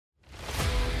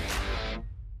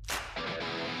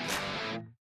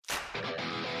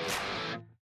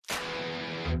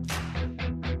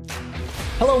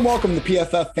Hello and welcome to the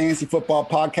PFF Fantasy Football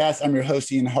Podcast. I'm your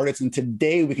host, Ian Hartitz, and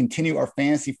today we continue our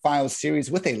Fantasy Files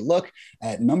series with a look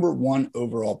at number one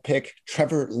overall pick,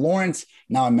 Trevor Lawrence,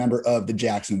 now a member of the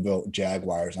Jacksonville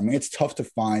Jaguars. I mean, it's tough to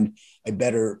find a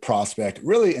better prospect,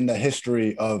 really, in the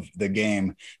history of the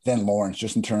game than Lawrence,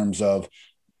 just in terms of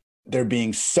there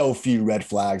being so few red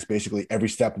flags basically every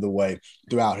step of the way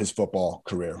throughout his football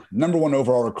career. Number one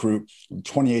overall recruit,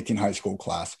 2018 high school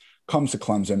class, comes to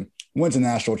Clemson, wins a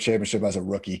national championship as a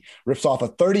rookie, rips off a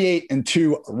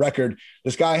 38-2 record.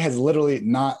 This guy has literally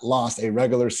not lost a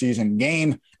regular season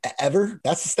game ever.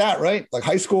 That's the stat, right? Like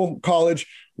high school, college,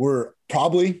 we're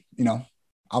probably,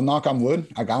 I'll knock on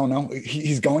wood. I don't know.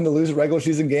 He's going to lose a regular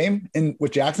season game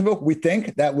with Jacksonville. We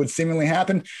think that would seemingly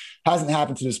happen. Hasn't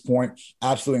happened to this point.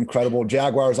 Absolutely incredible.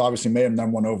 Jaguars obviously made him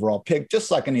number one overall pick,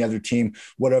 just like any other team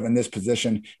would have in this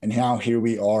position. And now here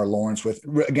we are, Lawrence, with,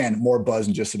 again, more buzz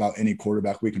than just about any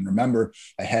quarterback we can remember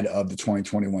ahead of the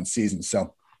 2021 season.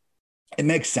 So it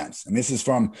makes sense. And this is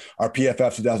from our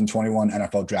PFF 2021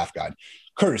 NFL Draft Guide,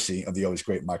 courtesy of the always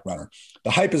great Mike Renner.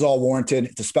 The hype is all warranted.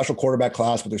 It's a special quarterback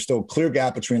class, but there's still a clear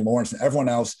gap between Lawrence and everyone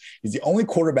else. He's the only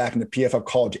quarterback in the PFF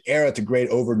college era to grade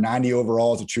over 90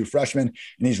 overall as a true freshman,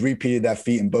 and he's repeated that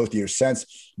feat in both years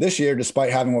since. This year,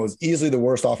 despite having what was easily the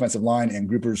worst offensive line and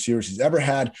group of receivers he's ever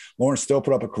had, Lawrence still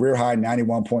put up a career-high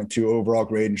 91.2 overall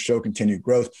grade and showed continued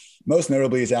growth. Most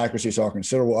notably, his accuracy saw a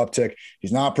considerable uptick.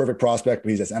 He's not a perfect prospect,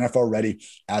 but he's as NFL ready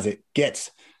as it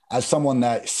gets. As someone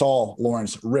that saw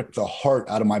Lawrence rip the heart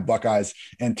out of my Buckeyes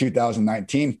in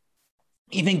 2019,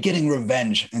 even getting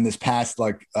revenge in this past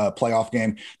playoff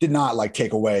game did not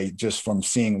take away just from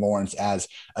seeing Lawrence as,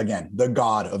 again, the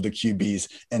god of the QBs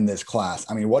in this class.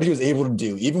 I mean, what he was able to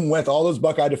do, even with all those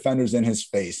Buckeye defenders in his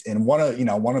face, in one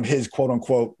of his quote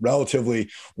unquote relatively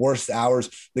worst hours,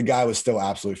 the guy was still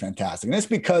absolutely fantastic. And it's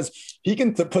because he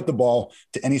can put the ball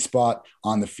to any spot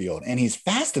on the field, and he's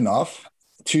fast enough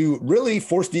to really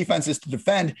force defenses to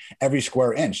defend every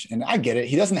square inch. And I get it.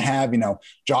 He doesn't have,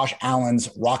 Josh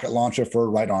Allen's rocket launcher for a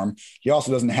right arm. He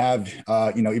also doesn't have,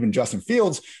 even Justin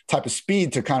Fields type of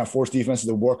speed to kind of force defenses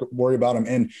to worry about him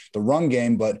in the run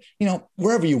game. But,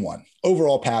 wherever you want,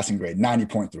 overall passing grade,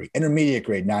 90.3, intermediate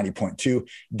grade, 90.2,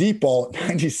 deep ball,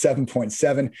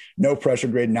 97.7, no pressure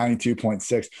grade,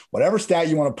 92.6, whatever stat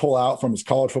you want to pull out from his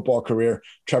college football career,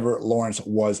 Trevor Lawrence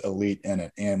was elite in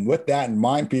it. And with that in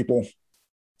mind, people,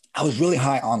 I was really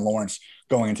high on Lawrence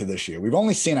going into this year. We've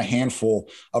only seen a handful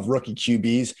of rookie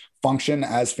QBs function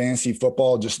as fantasy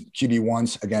football, just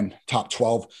QB1s, again, top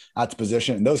 12 at the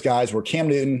position. And those guys were Cam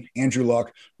Newton, Andrew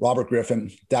Luck, Robert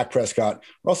Griffin, Dak Prescott,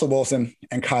 Russell Wilson,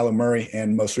 and Kyler Murray,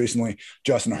 and most recently,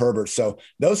 Justin Herbert. So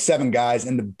those seven guys,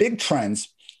 and the big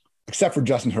trends, except for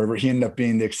Justin Herbert, he ended up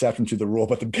being the exception to the rule.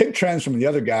 But the big trends from the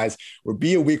other guys were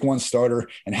be a week one starter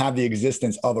and have the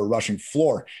existence of a rushing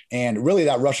floor. And really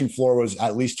that rushing floor was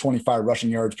at least 25 rushing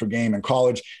yards per game in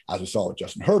college. As we saw with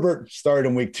Justin Herbert, started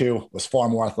in week two, was far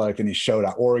more athletic than he showed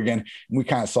at Oregon. And we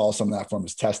kind of saw some of that from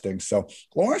his testing. So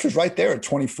Lawrence was right there at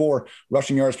 24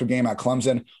 rushing yards per game at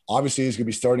Clemson. Obviously, he's going to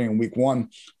be starting in week one.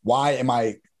 Why am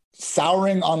I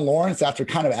souring on Lawrence after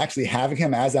kind of actually having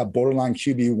him as that borderline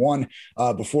QB1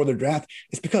 before the draft?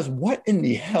 It's because what in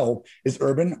the hell is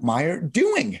Urban Meyer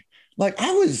doing?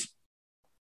 I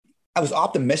was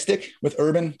optimistic with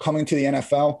Urban coming to the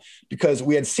NFL because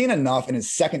we had seen enough in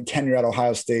his second tenure at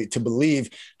Ohio State to believe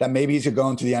that maybe he could go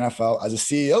into the NFL as a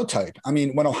CEO type. I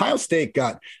mean, when Ohio State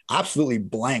got absolutely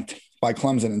blanked by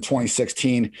Clemson in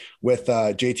 2016 with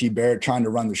JT Barrett trying to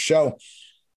run the show,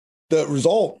 the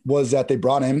result was that they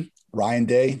brought in Ryan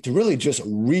Day to really just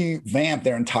revamp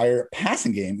their entire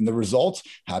passing game. And the results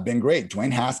have been great.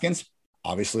 Dwayne Haskins,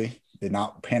 obviously, did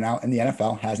not pan out in the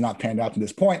NFL, has not panned out to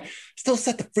this point, still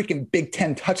set the freaking Big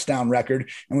Ten touchdown record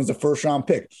and was the first round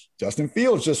pick. Justin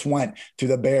Fields just went to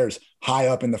the Bears high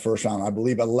up in the first round, I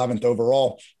believe 11th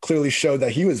overall, clearly showed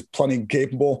that he was plenty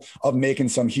capable of making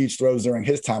some huge throws during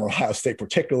his time at Ohio State,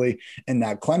 particularly in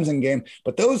that Clemson game.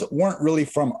 But those weren't really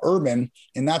from Urban.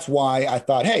 And that's why I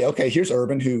thought, hey, okay, here's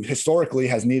Urban, who historically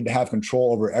has needed to have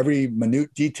control over every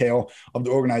minute detail of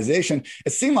the organization.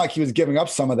 It seemed like he was giving up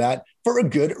some of that for a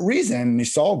good reason. And he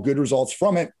saw good results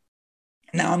from it.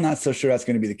 Now, I'm not so sure that's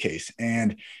going to be the case.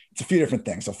 And it's a few different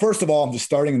things. So first of all, just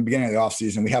starting in the beginning of the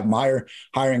offseason, we have Meyer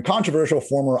hiring controversial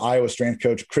former Iowa strength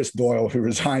coach Chris Doyle, who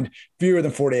resigned fewer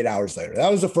than 48 hours later.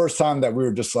 That was the first time that we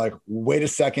were just like, wait a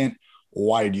second,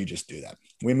 why did you just do that?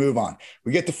 We move on.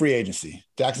 We get to free agency.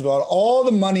 Jacksonville had all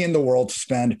the money in the world to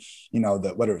spend,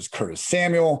 whether it was Curtis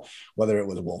Samuel, whether it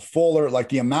was Will Fuller, like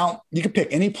the amount, you could pick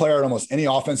any player at almost any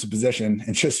offensive position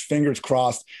and just fingers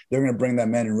crossed, they're going to bring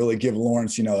them in and really give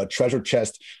Lawrence, a treasure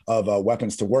chest of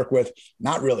weapons to work with.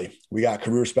 Not really. We got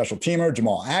career special teamer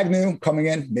Jamal Agnew coming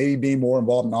in, maybe being more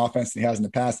involved in offense than he has in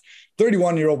the past.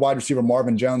 31-year-old wide receiver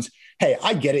Marvin Jones. Hey,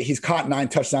 I get it. He's caught 9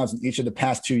 touchdowns in each of the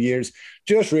past 2 years.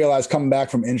 Just realized coming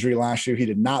back from injury last year, he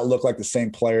did not look like the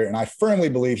same player. And I firmly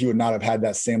believe he would not have had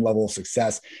that same level of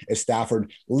success if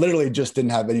Stafford literally just didn't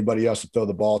have anybody else to throw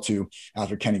the ball to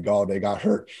after Kenny Golladay got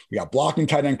hurt. We got blocking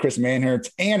tight end Chris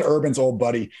Manhertz and Urban's old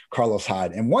buddy, Carlos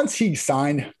Hyde. And once he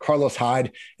signed Carlos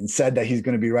Hyde and said that he's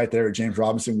going to be right there at James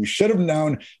Robinson, we should have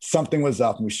known something was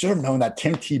up. And we should have known that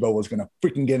Tim Tebow was going to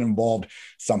freaking get involved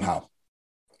somehow.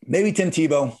 Maybe Tim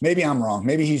Tebow, maybe I'm wrong.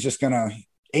 Maybe he's just going to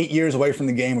 8 years away from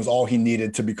the game was all he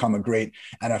needed to become a great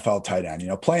NFL tight end.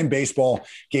 Playing baseball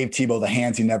gave Tebow the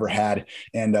hands he never had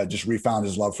and just refound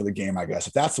his love for the game, I guess.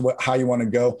 If that's how you want to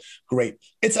go, great.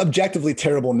 It's objectively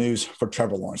terrible news for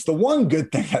Trevor Lawrence. The one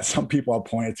good thing that some people have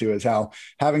pointed to is how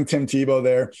having Tim Tebow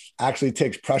there actually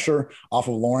takes pressure off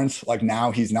of Lawrence. Like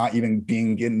now he's not even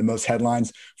getting the most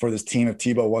headlines for this team. If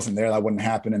Tebow wasn't there, that wouldn't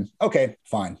happen. And okay,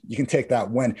 fine. You can take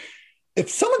that win. If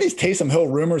some of these Taysom Hill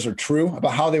rumors are true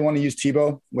about how they want to use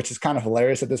Tebow, which is kind of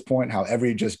hilarious at this point, how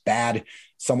every just bad,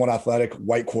 somewhat athletic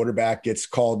white quarterback gets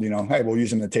called, hey, we'll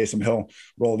use him in the Taysom Hill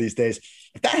role these days.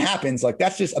 If that happens,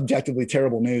 that's just objectively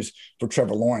terrible news for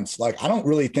Trevor Lawrence. I don't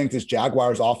really think this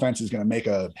Jaguars offense is going to make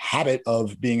a habit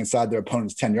of being inside their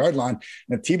opponent's 10-yard line.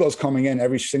 And if Tebow's coming in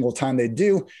every single time they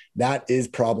do, that is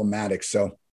problematic.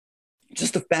 So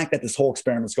just the fact that this whole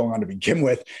experiment's going on to begin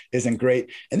with isn't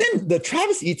great. And then the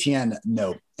Travis Etienne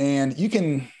note, and you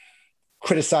can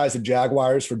criticize the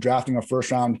Jaguars for drafting a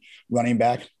first-round running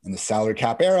back in the salary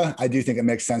cap era. I do think it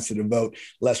makes sense to devote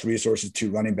less resources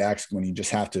to running backs when you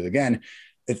just have to, again,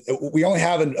 we only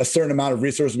have a certain amount of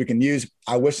resources we can use.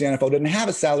 I wish the NFL didn't have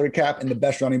a salary cap and the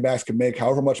best running backs could make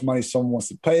however much money someone wants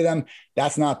to pay them.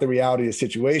 That's not the reality of the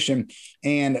situation.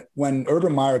 And when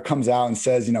Urban Meyer comes out and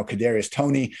says, Kadarius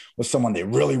Toney was someone they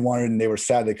really wanted and they were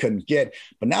sad they couldn't get,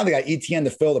 but now they got Etienne to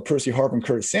fill the Percy Harvin and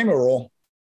Curtis Samuel role.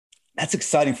 That's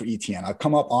exciting for Etienne. I've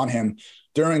come up on him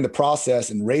during the process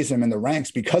and raise him in the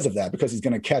ranks because of that, because he's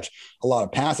going to catch a lot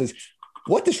of passes.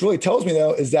 What this really tells me,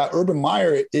 though, is that Urban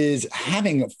Meyer is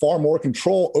having far more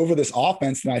control over this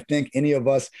offense than I think any of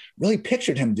us really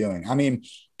pictured him doing. I mean,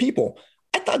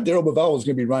 I thought Darrell Bevell was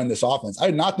going to be running this offense. I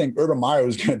did not think Urban Meyer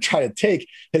was going to try to take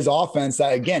his offense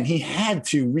that, again, he had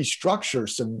to restructure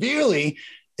severely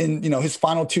in his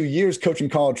final 2 years coaching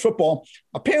college football.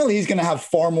 Apparently he's going to have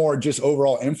far more just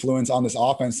overall influence on this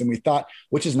offense than we thought,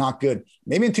 which is not good.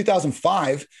 Maybe in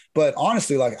 2005, but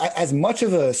honestly, as much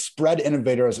of a spread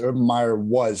innovator as Urban Meyer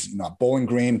was, Bowling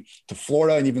Green to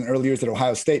Florida and even early years at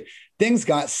Ohio State, things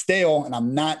got stale. And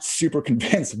I'm not super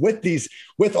convinced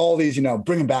with all these,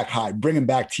 bringing back Hyde, bringing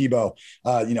back Tebow,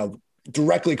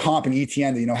 directly comping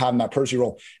Etienne to, having that Percy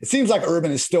role. It seems like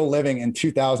Urban is still living in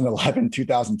 2011,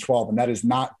 2012, and that is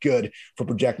not good for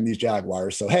projecting these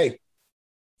Jaguars. So, hey,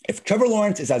 if Trevor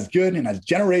Lawrence is as good and as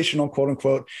generational, quote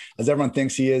unquote, as everyone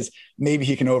thinks he is, maybe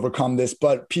he can overcome this.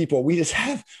 But we just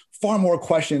have far more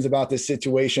questions about this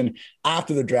situation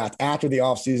after the draft, after the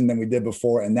offseason than we did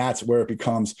before. And that's where it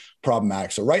becomes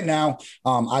problematic. So right now,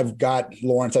 I've got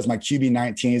Lawrence as my QB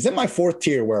 19. He's in my fourth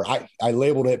tier where I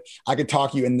labeled it. I could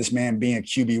talk you in this man being a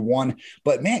QB 1,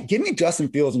 but man, give me Justin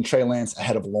Fields and Trey Lance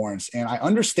ahead of Lawrence. And I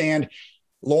understand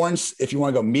Lawrence, if you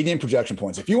want to go median projection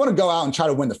points, if you want to go out and try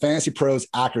to win the Fantasy Pros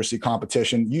accuracy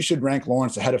competition, you should rank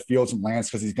Lawrence ahead of Fields and Lance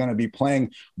because he's going to be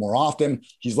playing more often.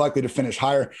 He's likely to finish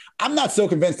higher. I'm not so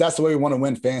convinced that's the way we want to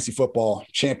win fantasy football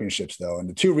championships, though. And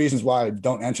the two reasons why I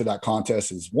don't enter that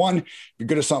contest is, one, if you're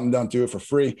good at something, don't do it for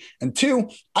free. And two,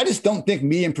 I just don't think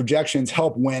median projections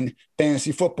help win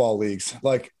fantasy football leagues.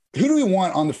 Who do we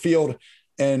want on the field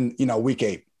in, week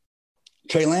 8?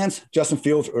 Trey Lance, Justin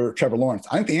Fields, or Trevor Lawrence?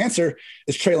 I think the answer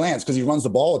is Trey Lance because he runs the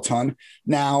ball a ton.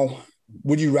 Now,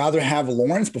 would you rather have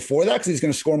Lawrence before that because he's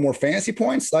going to score more fantasy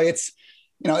points?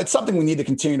 It's something we need to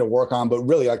continue to work on, but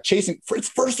really chasing for it's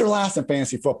first or last in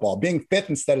fantasy football. Being 5th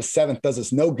instead of 7th does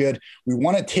us no good. We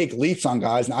want to take leaps on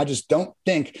guys, and I just don't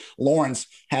think Lawrence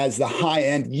has the high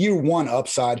end year 1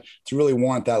 upside to really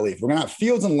warrant that leap. We're going to have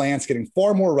Fields and Lance getting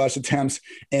far more rush attempts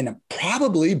and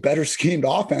probably better schemed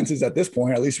offenses at this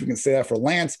point. At least we can say that for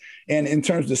Lance. And in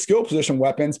terms of the skill position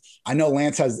weapons, I know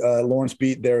Lance has Lawrence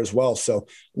beat there as well. So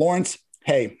Lawrence,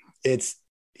 hey,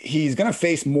 he's going to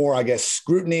face more, I guess,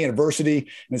 scrutiny and adversity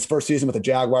in his first season with the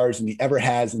Jaguars than he ever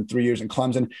has in 3 years in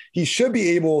Clemson. He should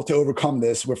be able to overcome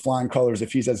this with flying colors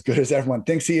if he's as good as everyone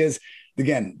thinks he is.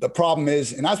 Again, the problem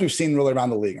is, and as we've seen really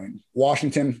around the league, I mean,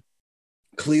 Washington,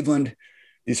 Cleveland,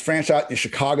 these franchise in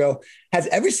Chicago, has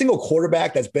every single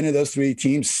quarterback that's been in those three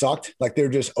teams sucked? Like they're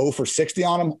just 0 for 60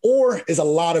 on them? Or is a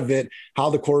lot of it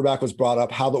how the quarterback was brought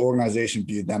up, how the organization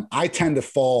viewed them? I tend to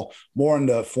fall more in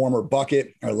the former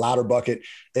bucket or latter bucket.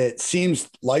 It seems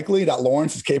likely that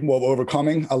Lawrence is capable of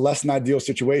overcoming a less than ideal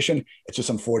situation. It's just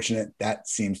unfortunate that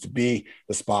seems to be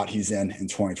the spot he's in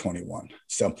 2021.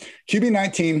 So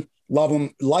QB19, love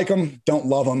him, like him, don't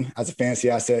love him as a fantasy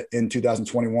asset in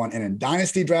 2021. And in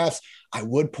dynasty drafts, I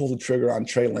would pull the trigger on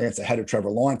Trey Lance ahead of Trevor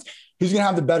Lawrence. Who's going to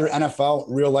have the better NFL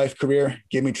real-life career?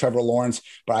 Give me Trevor Lawrence.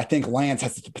 But I think Lance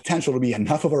has the potential to be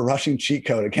enough of a rushing cheat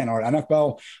code. Again, our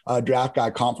NFL draft guy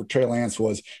comp for Trey Lance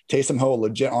was Taysom Hill,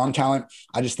 legit arm talent.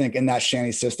 I just think in that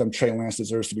Shanny system, Trey Lance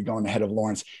deserves to be going ahead of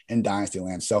Lawrence in Dynasty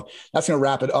land. So that's going to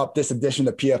wrap it up. This edition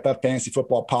of the PFF Fantasy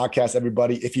Football Podcast,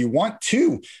 everybody. If you want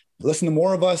to listen to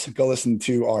more of us, go listen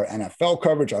to our NFL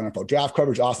coverage, our NFL draft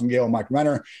coverage, Austin Gale and Mike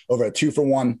Renner over at 2 for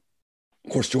 1.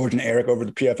 Of course, George and Eric over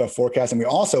the PFF Forecast. And we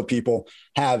also, people,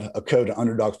 have a code to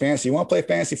Underdog Fantasy. You want to play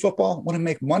fantasy football, want to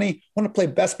make money, want to play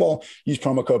best ball, use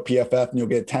promo code PFF and you'll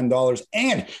get $10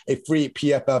 and a free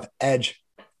PFF Edge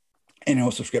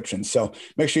annual subscription. So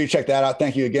make sure you check that out.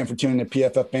 Thank you again for tuning in to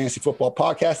PFF Fantasy Football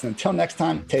Podcast. And until next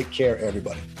time, take care,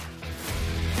 everybody.